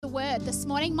word this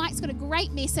morning. Mike's got a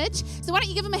great message. So why don't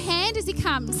you give him a hand as he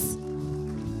comes?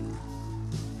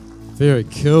 Very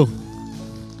cool.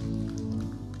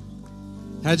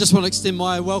 I just want to extend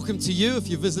my welcome to you if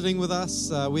you're visiting with us.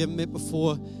 We haven't met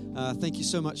before. Thank you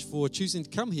so much for choosing to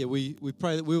come here. We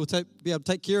pray that we will be able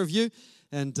to take care of you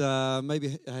and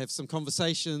maybe have some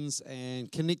conversations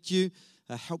and connect you,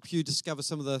 help you discover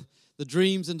some of the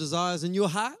dreams and desires in your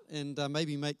heart, and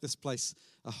maybe make this place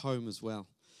a home as well.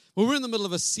 Well, we're in the middle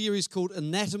of a series called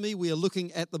Anatomy. We are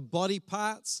looking at the body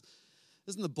parts.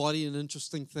 Isn't the body an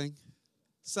interesting thing?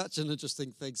 Such an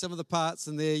interesting thing. Some of the parts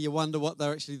in there, you wonder what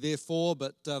they're actually there for,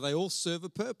 but they all serve a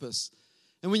purpose.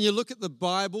 And when you look at the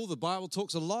Bible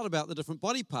talks a lot about the different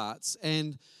body parts,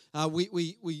 and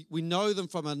we know them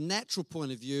from a natural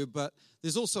point of view, but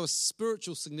there's also a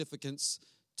spiritual significance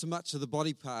to much of the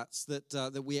body parts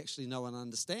that we actually know and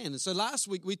understand. And so last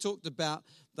week we talked about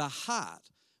the heart.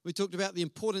 We talked about the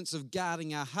importance of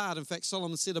guarding our heart. In fact,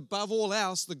 Solomon said, above all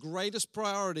else, the greatest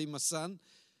priority, my son,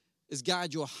 is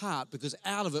guard your heart, because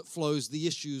out of it flows the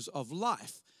issues of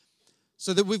life.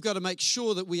 So that we've got to make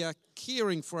sure that we are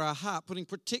caring for our heart, putting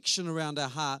protection around our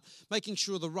heart, making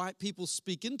sure the right people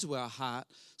speak into our heart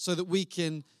so that we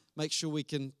can make sure we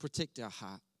can protect our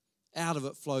heart. Out of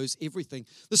it flows everything.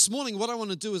 This morning, what I want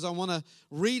to do is I want to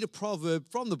read a proverb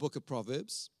from the book of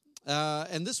Proverbs,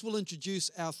 and this will introduce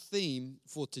our theme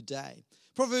for today.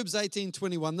 Proverbs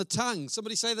 18:21, the tongue.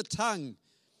 Somebody say the tongue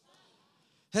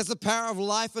has the power of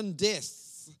life and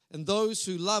death, and those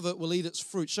who love it will eat its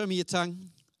fruit. Show me your tongue.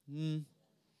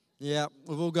 Yeah,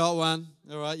 we've all got one.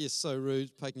 All right, you're so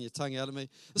rude, taking your tongue out of me.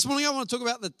 This morning I want to talk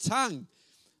about the tongue.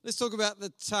 Let's talk about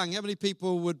the tongue. How many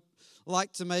people would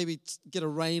like to maybe get a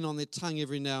rein on their tongue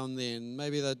every now and then?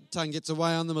 Maybe the tongue gets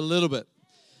away on them a little bit.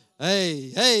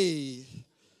 Hey.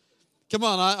 Come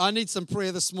on, I need some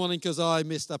prayer this morning because I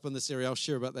messed up in this area. I'll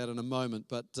share about that in a moment,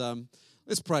 but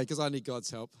let's pray because I need God's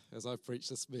help as I preach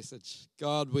this message.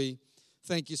 God, we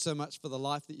thank you so much for the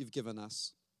life that you've given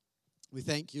us. We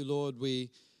thank you, Lord. We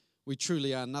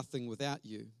truly are nothing without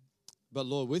you. But,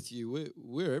 Lord, with you,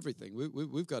 we're everything.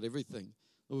 We've got everything.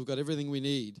 We've got everything we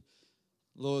need.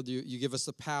 Lord, you give us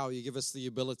the power. You give us the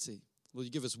ability. Lord,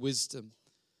 you give us wisdom.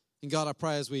 And, God, I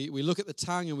pray as we look at the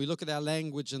tongue and we look at our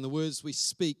language and the words we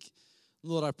speak,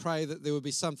 Lord, I pray that there would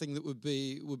be something that would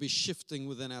be shifting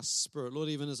within our spirit. Lord,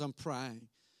 even as I'm praying,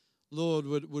 Lord,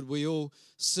 would we all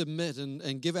submit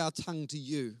and give our tongue to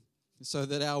you so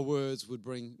that our words would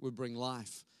bring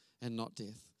life and not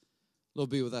death. Lord,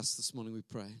 be with us this morning, we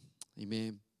pray.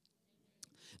 Amen.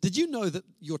 Did you know that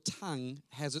your tongue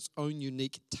has its own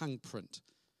unique tongue print?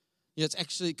 You know,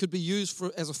 it could be used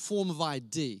as a form of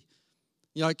ID.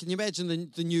 You know, can you imagine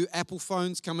the new Apple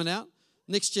phones coming out?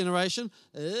 Next generation.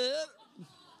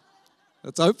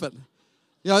 It's open.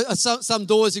 You know, some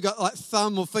doors you've got like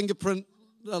thumb or fingerprint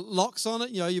locks on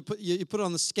it. You know, you put it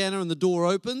on the scanner and the door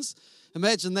opens.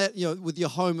 Imagine that, you know, with your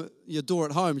door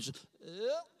at home,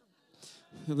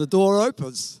 and the door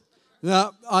opens.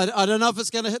 Now, I don't know if it's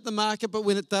going to hit the market, but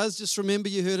when it does, just remember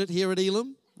you heard it here at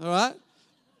Elam. All right.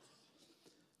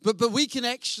 But we can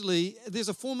actually, there's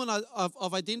a form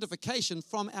of identification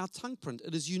from our tongue print.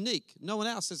 It is unique. No one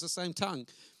else has the same tongue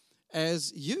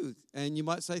as you. And you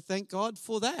might say, thank God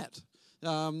for that.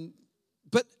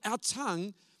 But our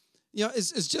tongue, you know,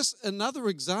 is just another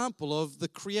example of the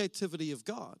creativity of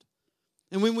God.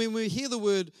 And when we hear the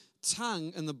word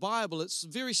tongue in the Bible, it's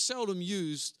very seldom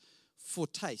used for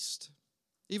taste.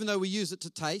 Even though we use it to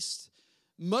taste,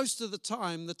 most of the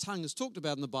time the tongue is talked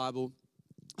about in the Bible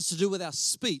is to do with our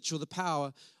speech or the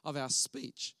power of our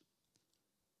speech.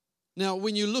 Now,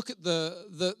 when you look at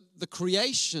the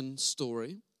creation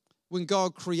story, when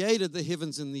God created the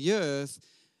heavens and the earth,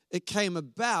 it came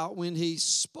about when he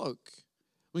spoke.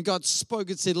 When God spoke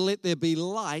and said, let there be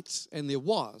light, and there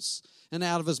was. And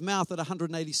out of his mouth at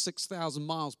 186,000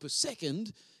 miles per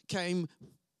second came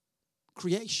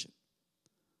creation.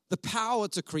 The power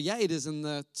to create is in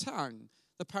the tongue.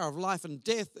 The power of life and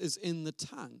death is in the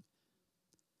tongue.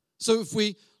 So if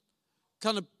we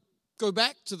kind of go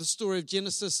back to the story of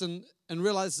Genesis and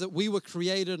realize that we were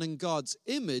created in God's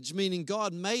image, meaning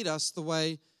God made us the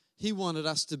way he wanted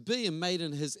us to be and made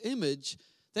in his image,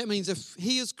 that means if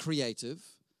he is creative,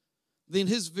 then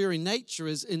his very nature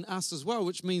is in us as well,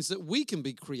 which means that we can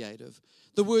be creative.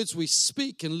 The words we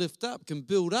speak can lift up, can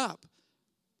build up.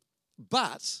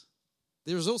 But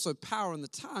there is also power in the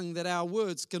tongue that our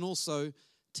words can also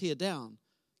tear down,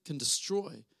 can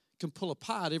destroy, can pull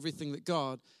apart everything that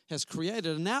God has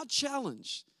created. And our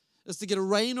challenge is to get a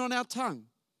rein on our tongue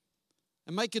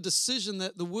and make a decision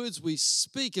that the words we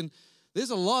speak, and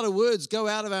there's a lot of words go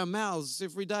out of our mouths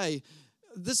every day.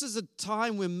 this is a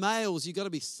time where males, you've got to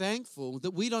be thankful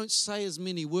that we don't say as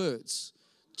many words.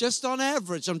 Just on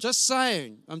average, I'm just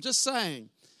saying.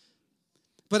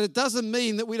 But it doesn't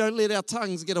mean that we don't let our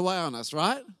tongues get away on us,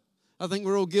 right? I think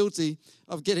we're all guilty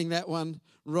of getting that one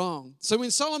wrong. So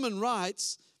when Solomon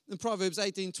writes in Proverbs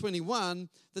 18:21,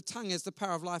 the tongue has the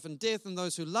power of life and death, and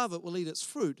those who love it will eat its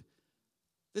fruit.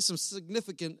 There's some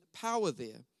significant power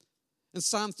there. In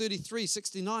Psalm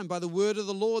 33:69, by the word of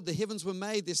the Lord the heavens were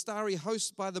made, their starry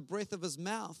hosts by the breath of his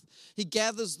mouth. He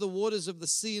gathers the waters of the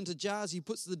sea into jars. He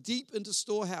puts the deep into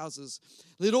storehouses.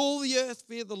 Let all the earth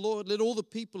fear the Lord. Let all the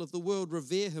people of the world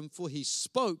revere him, for he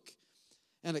spoke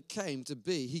and it came to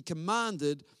be. He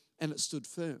commanded and it stood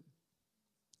firm.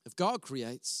 If God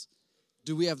creates,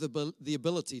 do we have the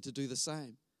ability to do the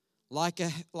same? Like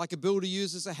a builder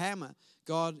uses a hammer,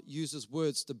 God uses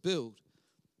words to build.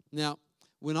 Now,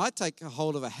 when I take a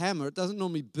hold of a hammer, it doesn't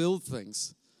normally build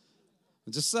things.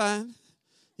 I'm just saying.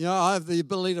 I have the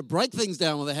ability to break things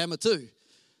down with a hammer too.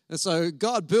 And so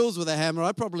God builds with a hammer.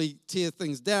 I probably tear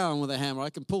things down with a hammer.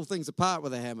 I can pull things apart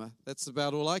with a hammer. That's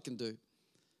about all I can do.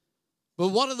 But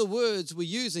what are the words we're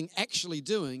using actually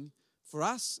doing for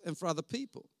us and for other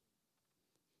people?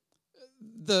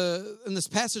 In this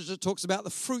passage, it talks about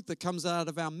the fruit that comes out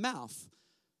of our mouth,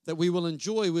 that we will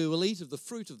enjoy, we will eat of the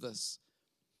fruit of this.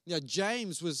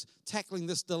 James was tackling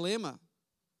this dilemma.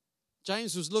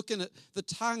 James was looking at the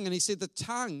tongue, and he said the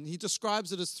tongue, he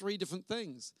describes it as three different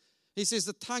things. He says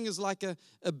the tongue is like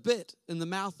a bit in the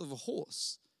mouth of a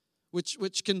horse,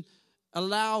 which can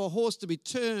allow a horse to be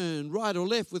turned right or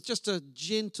left with just a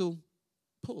gentle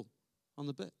pull on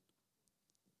the bit.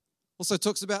 Also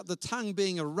talks about the tongue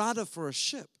being a rudder for a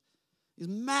ship. These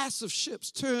massive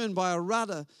ships turned by a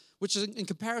rudder, which in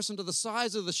comparison to the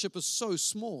size of the ship is so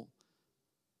small.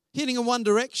 Heading in one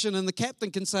direction, and the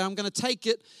captain can say, I'm going to take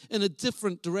it in a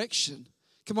different direction.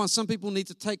 Come on, some people need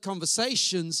to take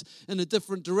conversations in a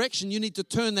different direction. You need to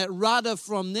turn that rudder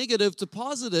from negative to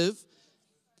positive.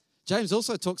 James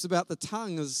also talks about the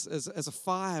tongue as a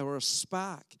fire or a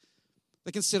spark.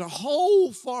 They can set a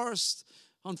whole forest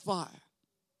on fire.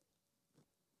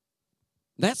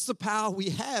 That's the power we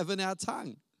have in our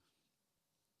tongue.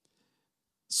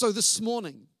 So this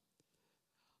morning,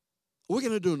 we're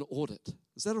going to do an audit.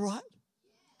 Is that all right?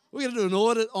 We're going to do an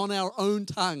audit on our own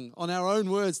tongue, on our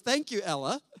own words. Thank you,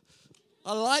 Ella.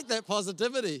 I like that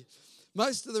positivity.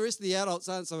 Most of the rest of the adults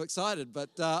aren't so excited, but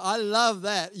I love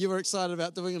that you were excited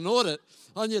about doing an audit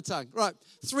on your tongue. Right,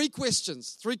 3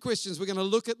 questions. 3 questions. We're going to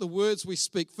look at the words we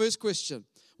speak. First question,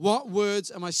 what words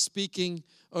am I speaking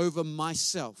over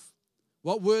myself?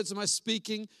 What words am I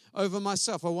speaking over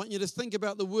myself? I want you to think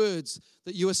about the words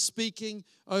that you are speaking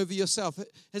over yourself.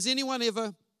 Has anyone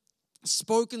ever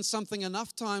spoken something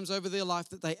enough times over their life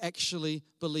that they actually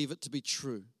believe it to be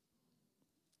true?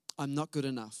 I'm not good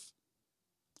enough.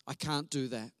 I can't do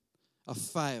that. I've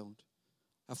failed.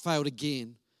 I failed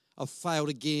again. I've failed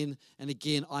again and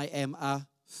again. I am a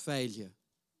failure.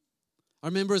 I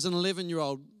remember as an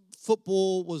 11-year-old,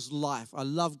 football was life. I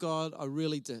loved God. I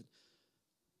really did.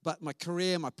 But my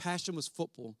career, my passion was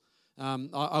football.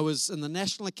 I was in the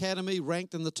National Academy,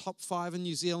 ranked in the top 5 in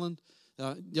New Zealand.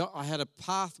 I had a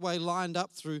pathway lined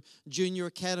up through junior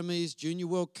academies, junior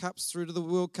World Cups, through to the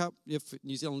World Cup.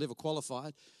 New Zealand never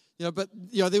qualified. But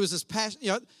there was this passion.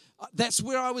 That's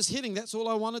where I was heading. That's all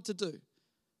I wanted to do.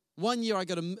 One year I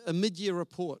got a mid-year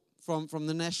report from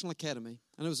the National Academy,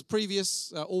 and it was a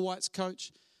previous All-Whites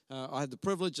coach. I had the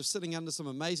privilege of sitting under some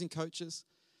amazing coaches.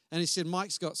 And he said,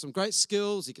 Mike's got some great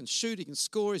skills. He can shoot, he can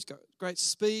score, he's got great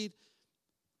speed.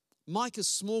 Mike is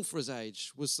small for his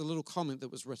age, was the little comment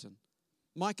that was written.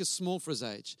 Mike is small for his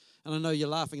age. And I know you're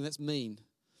laughing, that's mean.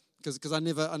 Because I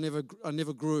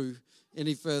never grew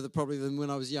any further probably than when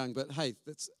I was young. But hey,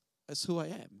 that's who I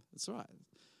am. That's right.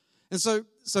 And so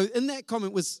in that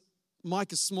comment was,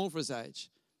 Mike is small for his age.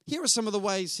 Here are some of the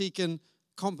ways he can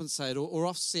compensate or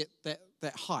offset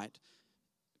that height.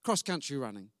 Cross-country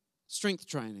running. Strength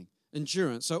training,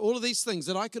 endurance. So all of these things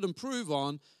that I could improve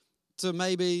on to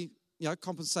maybe,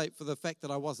 compensate for the fact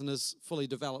that I wasn't as fully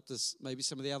developed as maybe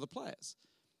some of the other players.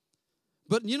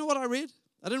 But you know what I read?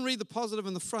 I didn't read the positive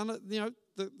in the front,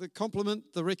 the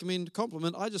compliment, the recommend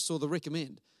compliment. I just saw the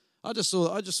recommend. I just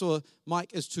saw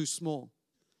Mike is too small.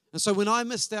 And so when I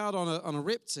missed out on a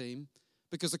rep team,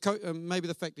 because maybe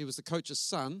the fact he was the coach's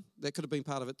son, that could have been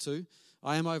part of it too.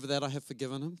 I am over that. I have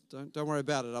forgiven him. Don't worry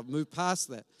about it. I've moved past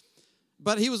that.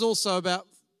 But he was also about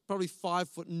probably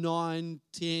 5'9",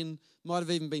 10, might have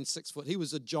even been 6 foot. He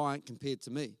was a giant compared to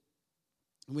me.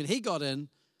 And when he got in,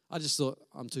 I just thought,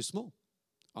 I'm too small.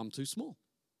 I'm too small.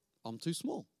 I'm too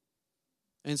small.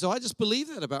 And so I just believed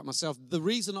that about myself. The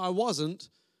reason I wasn't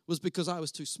was because I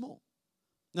was too small.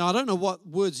 Now, I don't know what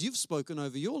words you've spoken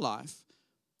over your life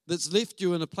that's left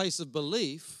you in a place of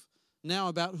belief now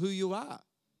about who you are.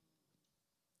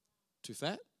 Too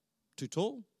fat? Too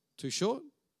tall? Too short?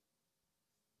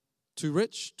 Too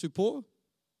rich? Too poor?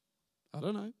 I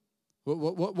don't know.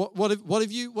 What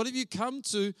have you come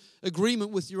to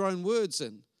agreement with your own words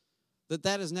in?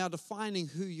 That is now defining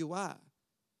who you are.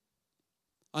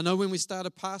 I know when we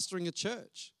started pastoring a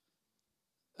church,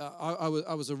 I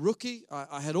was a rookie.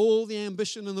 I had all the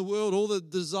ambition in the world, all the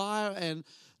desire, and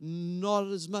not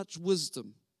as much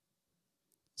wisdom.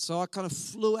 So I kind of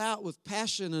flew out with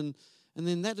passion, and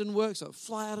then that didn't work. So I'd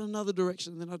fly out another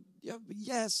direction, and then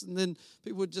yes, and then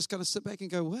people would just kind of sit back and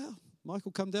go, well,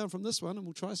 Michael, come down from this one, and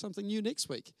we'll try something new next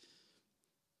week.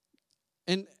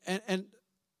 And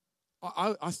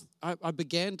I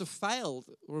began to fail,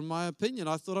 or in my opinion,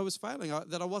 I thought I was failing,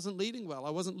 that I wasn't leading well. I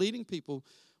wasn't leading people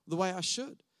the way I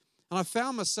should. And I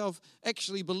found myself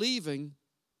actually believing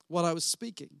what I was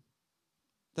speaking,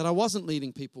 that I wasn't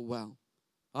leading people well.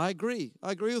 I agree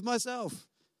with myself.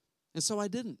 And so I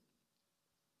didn't.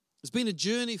 It's been a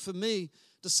journey for me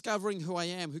discovering who I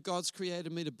am, who God's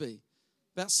created me to be.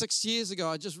 About 6 years ago,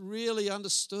 I just really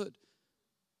understood,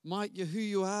 Mike, you're who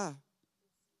you are.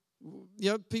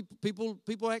 You know,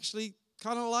 people actually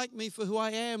kind of like me for who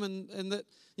I am, and that,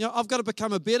 you know, I've got to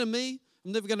become a better me.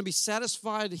 I'm never going to be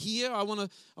satisfied here. I want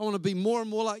to be more and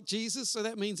more like Jesus. So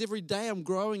that means every day I'm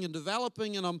growing and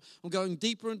developing, and I'm going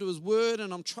deeper into His Word,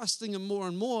 and I'm trusting Him more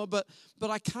and more. But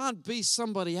I can't be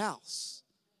somebody else.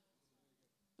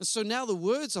 And so now the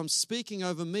words I'm speaking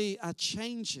over me are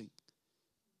changing.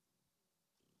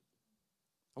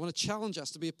 I want to challenge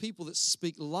us to be a people that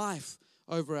speak life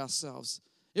over ourselves.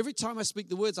 Every time I speak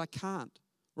the words, I can't,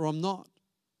 or I'm not,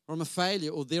 or I'm a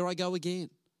failure, or there I go again.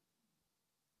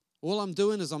 All I'm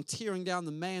doing is I'm tearing down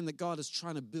the man that God is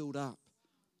trying to build up.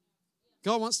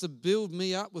 God wants to build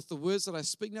me up with the words that I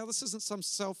speak. Now, this isn't some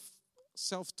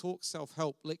self-talk,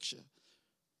 self-help lecture.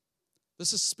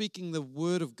 This is speaking the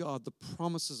word of God, the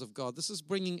promises of God. This is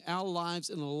bringing our lives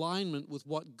in alignment with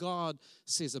what God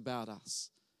says about us.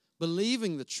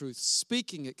 Believing the truth,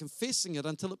 speaking it, confessing it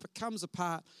until it becomes a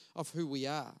part of who we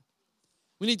are.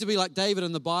 We need to be like David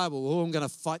in the Bible. Oh, I'm going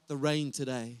to fight the rain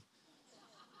today.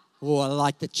 Oh, I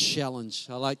like the challenge.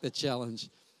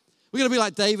 We're going to be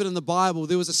like David in the Bible.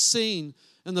 There was a scene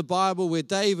in the Bible where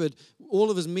David,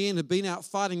 all of his men had been out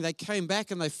fighting. They came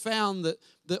back and they found that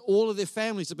all of their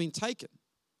families had been taken,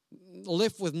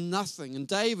 left with nothing. And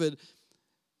David,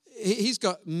 he's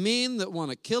got men that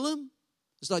want to kill him.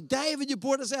 It's like, David, you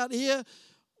brought us out here.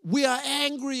 We are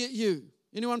angry at you.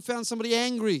 Anyone found somebody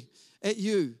angry at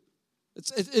you?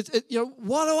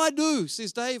 What do I do,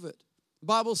 says David. The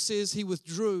Bible says he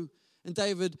withdrew, and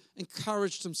David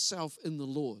encouraged himself in the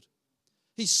Lord.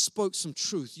 He spoke some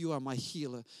truth. You are my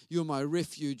healer. You are my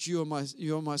refuge. You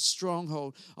are my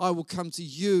stronghold. I will come to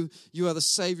you. You are the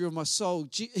Savior of my soul.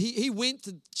 He went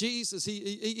to Jesus.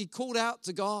 He called out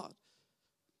to God.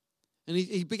 And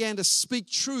he began to speak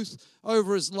truth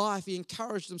over his life. He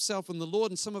encouraged himself in the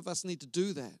Lord, and some of us need to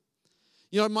do that.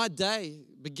 You know, my day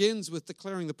begins with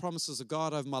declaring the promises of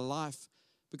God over my life,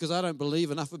 because I don't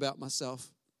believe enough about myself.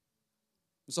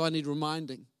 And so I need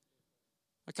reminding.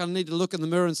 I kind of need to look in the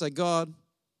mirror and say, God,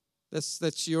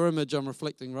 that's your image I'm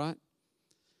reflecting, right?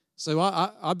 So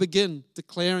I begin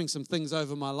declaring some things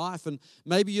over my life. And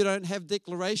maybe you don't have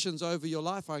declarations over your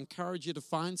life. I encourage you to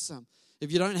find some.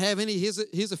 If you don't have any,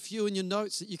 here's a few in your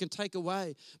notes that you can take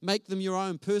away. Make them your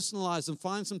own, personalize them,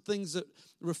 find some things that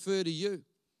refer to you.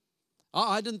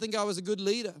 I didn't think I was a good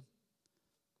leader.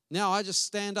 Now I just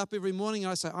stand up every morning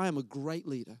and I say, I am a great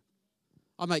leader.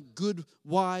 I make good,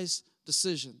 wise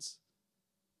decisions.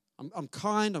 I'm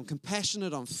kind, I'm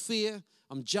compassionate, I'm fair,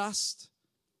 I'm just.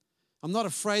 I'm not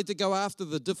afraid to go after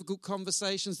the difficult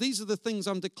conversations. These are the things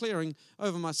I'm declaring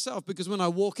over myself, because when I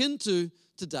walk into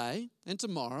today and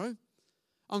tomorrow,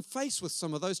 I'm faced with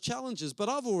some of those challenges, but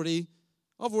I've already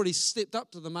stepped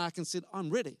up to the mark and said, I'm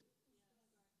ready.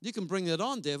 You can bring it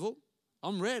on, devil.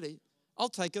 I'm ready. I'll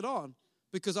take it on,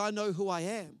 because I know who I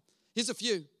am. Here's a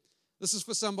few. This is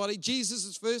for somebody. Jesus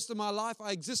is first in my life.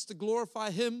 I exist to glorify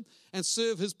Him and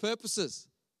serve His purposes.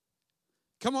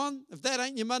 Come on, if that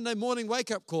ain't your Monday morning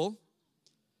wake-up call.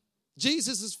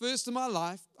 Jesus is first in my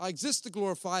life. I exist to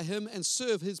glorify Him and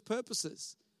serve His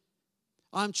purposes.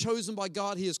 I'm chosen by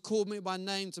God. He has called me by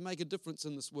name to make a difference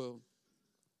in this world.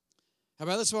 How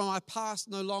about this one? My past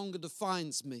no longer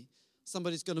defines me.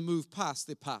 Somebody's going to move past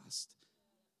their past.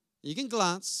 You can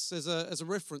glance as a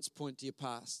reference point to your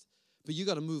past, but you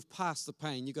got to move past the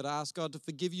pain. You got to ask God to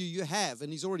forgive you. You have,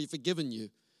 and He's already forgiven you.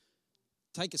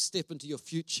 Take a step into your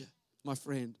future, my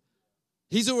friend.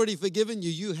 He's already forgiven you.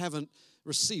 You haven't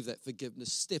received that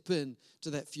forgiveness. Step in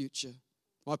to that future.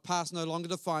 My past no longer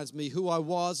defines me. Who I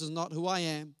was is not who I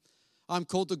am. I'm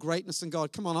called to greatness in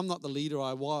God. Come on, I'm not the leader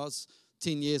I was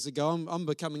 10 years ago. I'm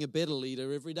becoming a better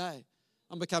leader every day.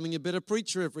 I'm becoming a better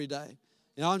preacher every day.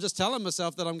 I'm just telling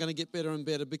myself that I'm going to get better and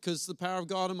better because the power of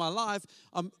God in my life,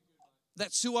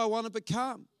 that's who I want to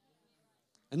become.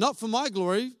 And not for my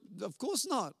glory, of course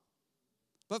not,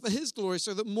 but for His glory,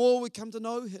 so that more we come to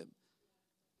know Him.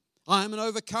 I am an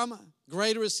overcomer.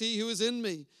 Greater is He who is in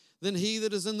me than he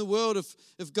that is in the world.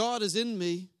 If God is in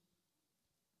me,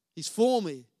 He's for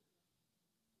me.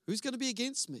 Who's going to be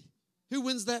against me? Who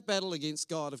wins that battle against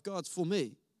God if God's for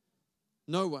me?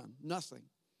 No one, nothing.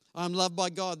 I'm loved by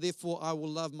God, therefore I will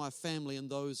love my family and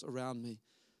those around me.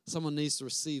 Someone needs to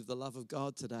receive the love of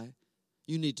God today.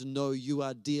 You need to know you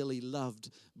are dearly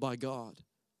loved by God.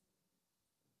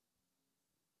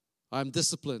 I'm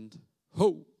disciplined.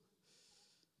 Oh,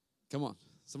 come on.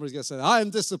 Somebody's going to say that. I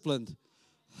am disciplined.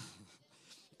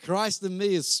 Christ in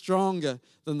me is stronger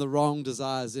than the wrong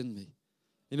desires in me.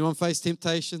 Anyone face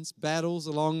temptations, battles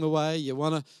along the way? You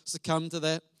want to succumb to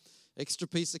that extra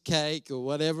piece of cake or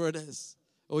whatever it is?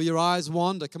 Or your eyes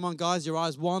wander. Come on, guys, your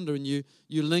eyes wander and you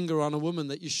linger on a woman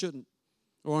that you shouldn't,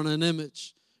 or on an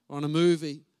image, or on a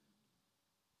movie.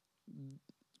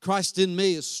 Christ in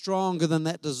me is stronger than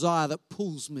that desire that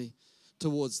pulls me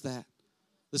towards that.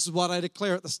 This is what I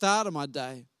declare at the start of my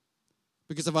day.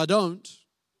 Because if I don't,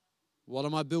 what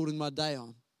am I building my day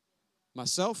on?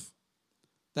 Myself?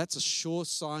 That's a sure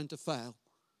sign to fail.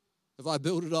 If I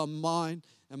build it on mine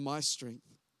and my strength.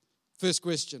 First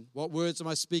question, what words am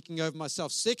I speaking over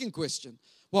myself? Second question,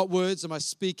 what words am I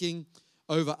speaking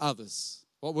over others?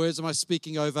 What words am I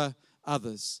speaking over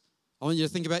others? I want you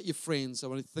to think about your friends. I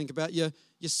want you to think about your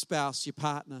spouse, your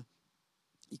partner,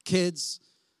 your kids,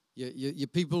 your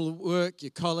people at work,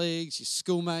 your colleagues, your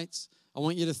schoolmates. I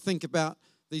want you to think about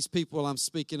these people while I'm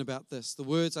speaking about this, the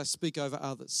words I speak over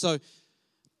others. So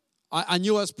I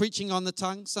knew I was preaching on the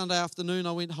tongue. Sunday afternoon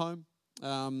I went home.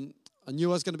 I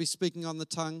knew I was going to be speaking on the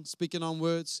tongue, speaking on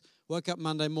words. Woke up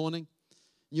Monday morning.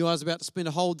 Knew I was about to spend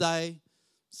a whole day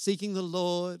seeking the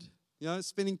Lord,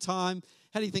 spending time.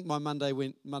 How do you think my Monday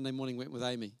morning went with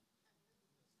Amy?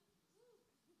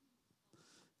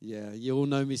 Yeah, you all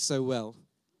know me so well.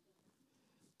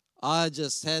 I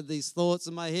just had these thoughts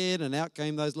in my head, and out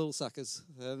came those little suckers.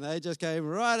 And they just came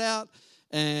right out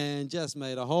and just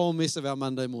made a whole mess of our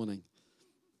Monday morning.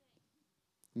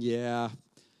 Yeah.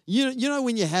 You know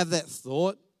when you have that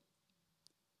thought,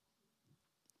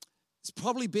 it's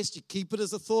probably best you keep it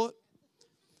as a thought.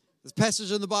 There's a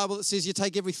passage in the Bible that says you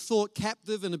take every thought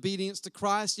captive in obedience to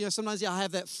Christ. Sometimes I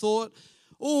have that thought,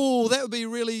 oh, that would be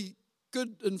really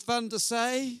good and fun to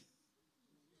say.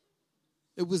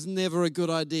 It was never a good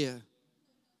idea.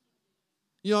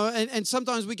 And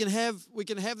sometimes we can have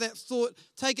that thought,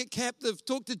 take it captive,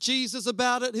 talk to Jesus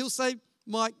about it. He'll say,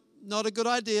 Mike, not a good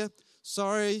idea.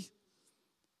 Sorry.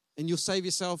 And you'll save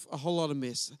yourself a whole lot of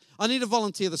mess. I need a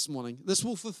volunteer this morning. This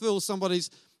will fulfill somebody's,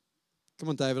 come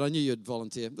on, David, I knew you'd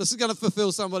volunteer. This is going to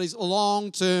fulfill somebody's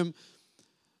long-term,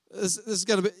 this is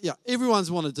going to be,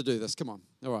 everyone's wanted to do this. Come on.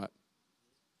 All right.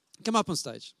 Come up on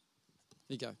stage.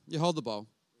 Here you go. You hold the bowl.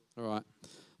 All right.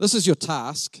 This is your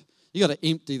task. You got to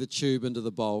empty the tube into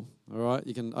the bowl. All right.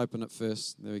 You can open it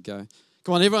first. There we go.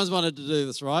 Come on. Everyone's wanted to do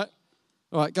this, right?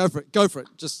 All right. Go for it. Go for it.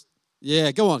 Just,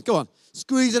 go on.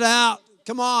 Squeeze it out.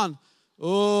 Come on.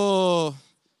 Oh,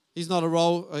 he's not a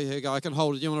roll. Oh, here you go. I can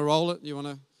hold it. You want to roll it? You want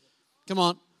to? Come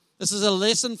on. This is a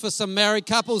lesson for some married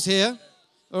couples here.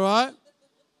 All right.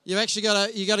 You actually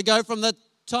got to go from the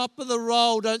top of the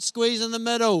roll. Don't squeeze in the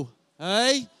middle.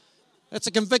 Hey? That's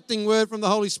a convicting word from the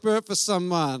Holy Spirit for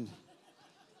someone.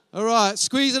 All right.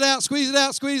 Squeeze it out. Squeeze it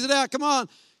out. Squeeze it out. Come on.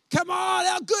 Come on.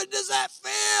 How good does that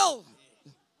feel?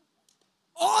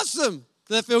 Awesome.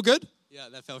 Did that feel good? Yeah,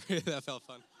 that felt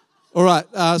fun. All right,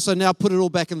 so now put it all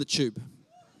back in the tube.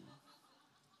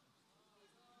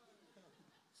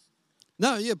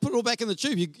 No, put it all back in the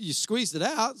tube. You squeezed it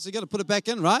out, so you got to put it back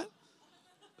in, right?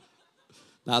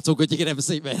 No, it's all good. You can have a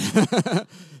seat, man.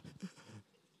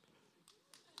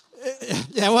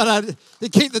 You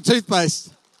keep the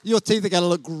toothpaste. Your teeth are going to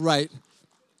look great.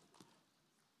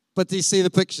 But do you see the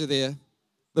picture there?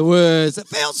 The words, it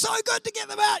feels so good to get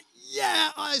them out.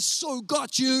 Yeah, I so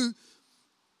got you.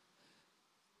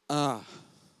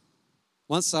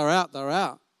 Once they're out, they're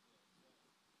out.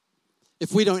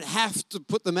 If we don't have to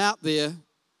put them out there,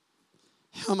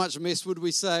 how much mess would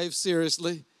we save?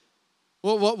 Seriously.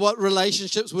 What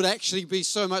relationships would actually be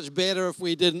so much better if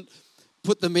we didn't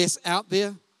put the mess out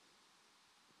there?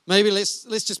 Maybe let's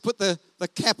just put the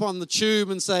cap on the tube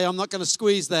and say, I'm not going to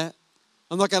squeeze that.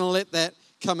 I'm not going to let that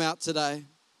come out today.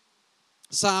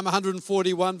 Psalm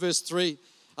 141 verse 3.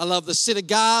 I love this. Set a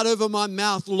guard over my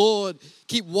mouth, Lord.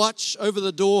 Keep watch over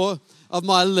the door of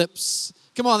my lips.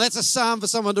 Come on, that's a psalm for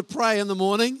someone to pray in the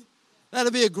morning.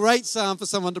 That'd be a great psalm for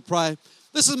someone to pray.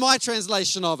 This is my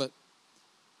translation of it.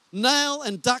 Nail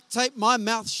and duct tape my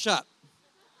mouth shut.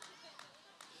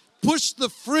 Push the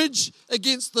fridge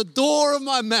against the door of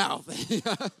my mouth.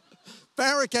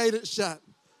 Barricade it shut.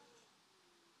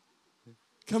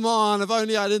 Come on, if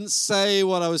only I didn't say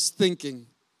what I was thinking,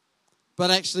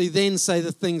 but actually then say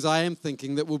the things I am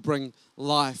thinking that will bring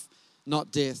life,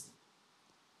 not death.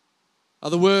 Are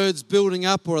the words building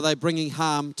up or are they bringing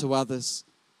harm to others?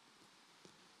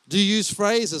 Do you use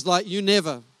phrases like you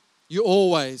never, you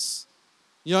always,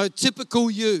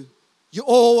 typical you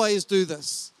always do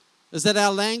this? Is that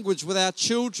our language with our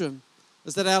children?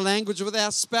 Is that our language with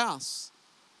our spouse?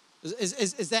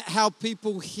 Is that how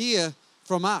people hear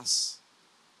from us?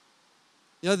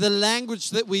 The language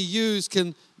that we use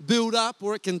can build up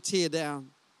or it can tear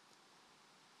down.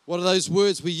 What are those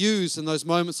words we use in those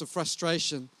moments of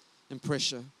frustration and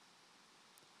pressure?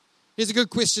 Here's a good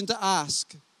question to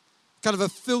ask, kind of a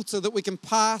filter that we can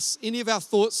pass any of our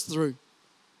thoughts through.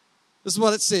 This is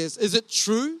what it says. Is it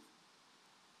true?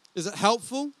 Is it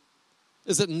helpful?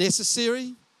 Is it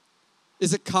necessary?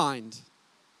 Is it kind?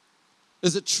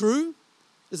 Is it true?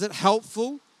 Is it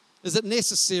helpful? Is it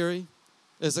necessary?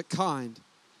 Is it kind?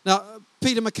 Now,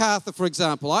 Peter MacArthur, for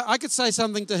example, I could say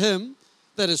something to him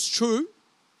that is true.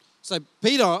 Say,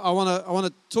 Peter, I want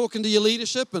to talk into your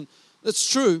leadership, and it's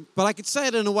true, but I could say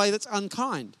it in a way that's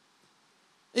unkind.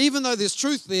 Even though there's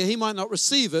truth there, he might not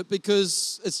receive it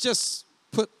because it's just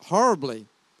put horribly.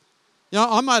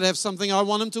 I might have something I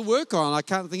want him to work on. I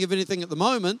can't think of anything at the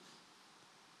moment,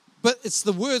 but it's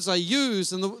the words I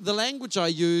use and the language I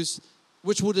use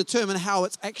which will determine how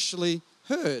it's actually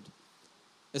heard.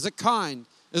 Is it kind?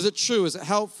 Is it true? Is it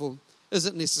helpful? Is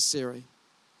it necessary?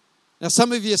 Now,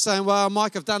 some of you are saying, well,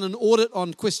 Mike, I've done an audit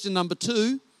on question number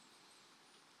 2,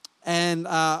 and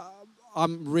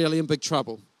I'm really in big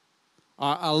trouble.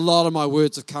 A lot of my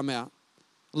words have come out.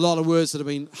 A lot of words that have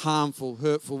been harmful,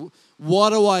 hurtful. What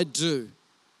do I do?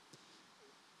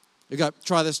 You go,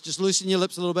 try this. Just loosen your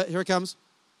lips a little bit. Here it comes.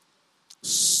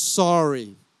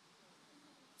 Sorry.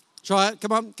 Try it.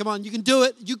 Come on. You can do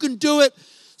it.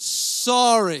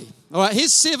 Sorry. All right,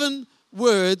 here's 7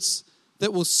 words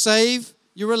that will save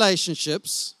your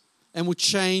relationships and will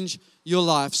change your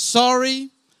life. Sorry,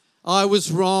 I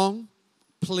was wrong.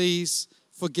 Please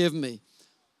forgive me.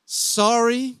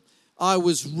 Sorry, I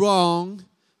was wrong.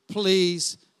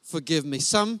 Please forgive me.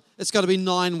 It's got to be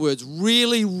 9 words.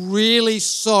 Really, really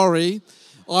sorry,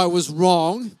 I was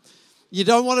wrong. You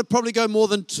don't want to probably go more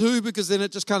than 2 because then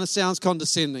it just kind of sounds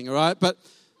condescending, all right? But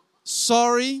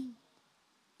sorry,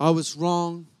 I was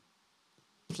wrong.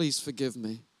 Please forgive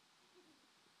me.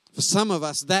 For some of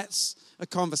us, that's a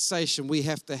conversation we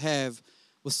have to have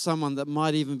with someone that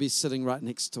might even be sitting right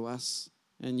next to us.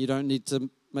 And you don't need to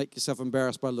make yourself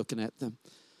embarrassed by looking at them.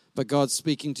 But God's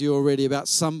speaking to you already about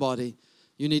somebody.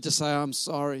 You need to say, I'm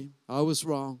sorry. I was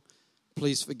wrong.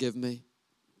 Please forgive me.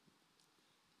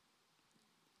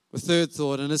 The third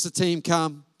thought, and as the team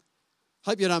come,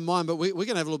 hope you don't mind, but we're going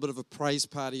to have a little bit of a praise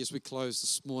party as we close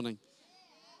this morning.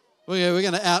 We're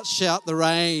going to outshout the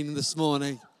rain this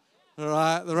morning. All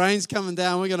right, the rain's coming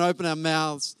down. We're going to open our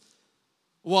mouths.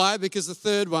 Why? Because the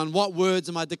third one, what words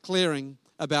am I declaring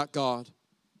about God?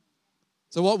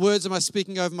 So what words am I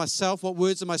speaking over myself? What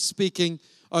words am I speaking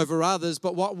over others?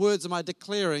 But what words am I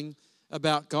declaring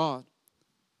about God?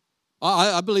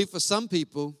 I believe for some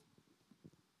people,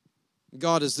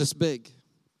 God is this big.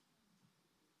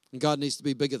 And God needs to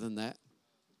be bigger than that.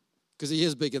 Because He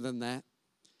is bigger than that.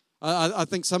 I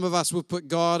think some of us will put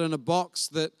God in a box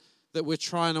that we're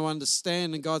trying to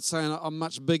understand, and God's saying, I'm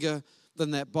much bigger than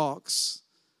that box.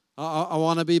 I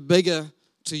want to be bigger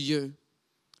to you.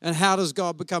 And how does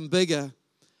God become bigger?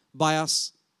 By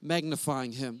us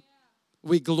magnifying Him.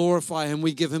 We glorify Him.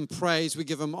 We give Him praise. We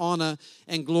give Him honor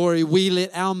and glory. We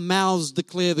let our mouths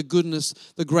declare the goodness,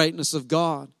 the greatness of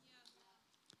God.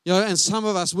 And some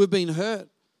of us, we've been hurt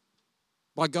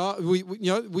by God.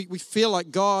 We feel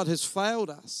like God has failed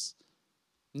us.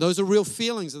 And those are real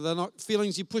feelings. They're not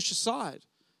feelings you push aside.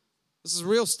 This is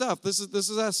real stuff. This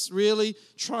is us really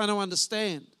trying to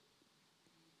understand.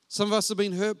 Some of us have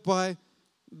been hurt by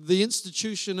the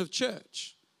institution of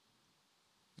church.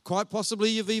 Quite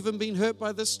possibly you've even been hurt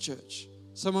by this church.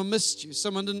 Someone missed you.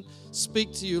 Someone didn't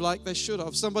speak to you like they should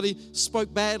have. Somebody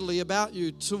spoke badly about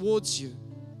you, towards you.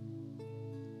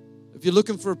 If you're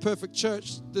looking for a perfect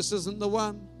church, this isn't the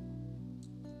one.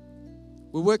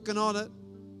 We're working on it.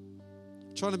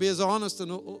 Trying to be as honest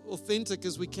and authentic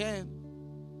as we can.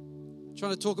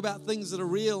 Trying to talk about things that are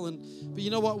real. But you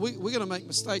know what? We're going to make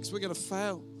mistakes. We're going to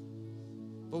fail.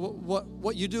 But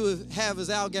what you do have is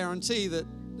our guarantee that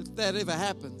if that ever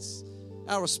happens,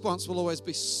 our response will always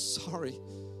be, sorry,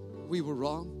 we were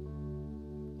wrong.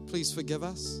 Please forgive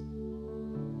us.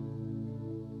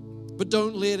 But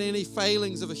don't let any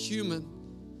failings of a human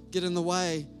get in the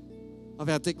way of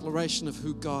our declaration of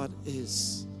who God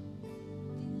is.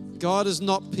 God is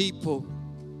not people.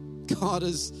 God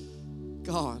is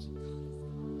God.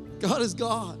 God is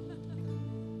God.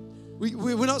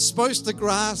 We're not supposed to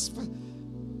grasp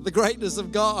the greatness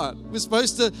of God. We're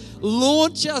supposed to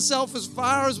launch ourselves as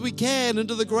far as we can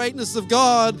into the greatness of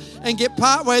God and get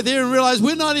partway there and realize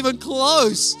we're not even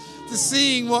close to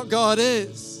seeing what God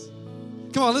is.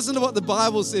 Come on, listen to what the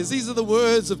Bible says. These are the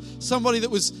words of somebody that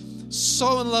was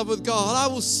so in love with God. I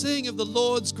will sing of the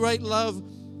Lord's great love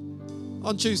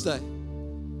on Tuesday.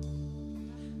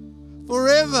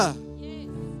 Forever.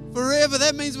 Forever.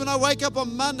 That means when I wake up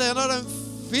on Monday and I don't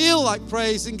feel like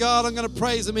praising God, I'm going to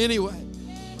praise Him anyway.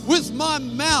 With my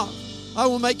mouth, I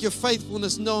will make your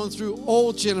faithfulness known through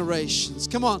all generations.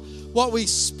 Come on. What we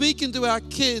speak into our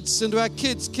kids, into our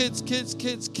kids,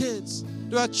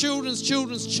 to our children's,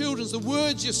 the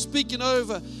words you're speaking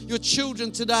over your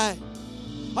children today.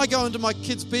 I go into my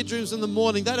kids' bedrooms in the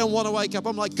morning. They don't want to wake up.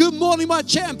 I'm like, good morning, my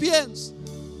champions.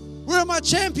 Where are my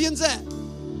champions at?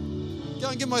 Go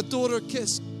and give my daughter a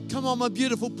kiss. Come on, my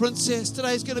beautiful princess.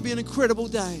 Today's going to be an incredible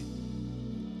day.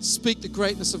 Speak the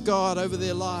greatness of God over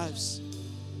their lives.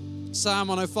 Psalm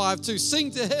 105:2.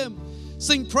 Sing to Him.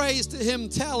 Sing praise to Him.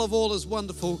 Tell of all His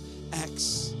wonderful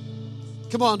acts.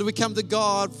 Come on, do we come to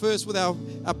God first with our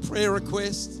prayer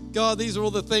request? God, these are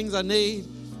all the things I need.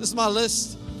 This is my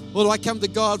list. Or do I come to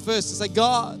God first and say,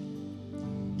 God,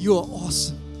 you are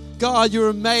awesome. God, you're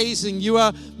amazing. You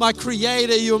are my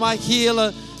creator. You are my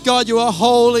healer. God, you are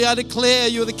holy. I declare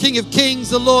you are the King of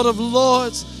Kings, the Lord of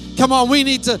Lords. Come on, we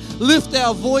need to lift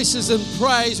our voices in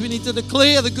praise. We need to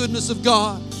declare the goodness of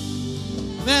God.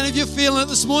 Man, if you're feeling it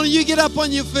this morning, you get up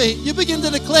on your feet. You begin to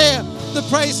declare the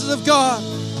praises of God.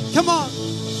 Come on.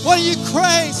 Why don't you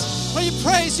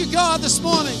praise your God this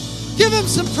morning? Give Him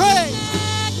some praise.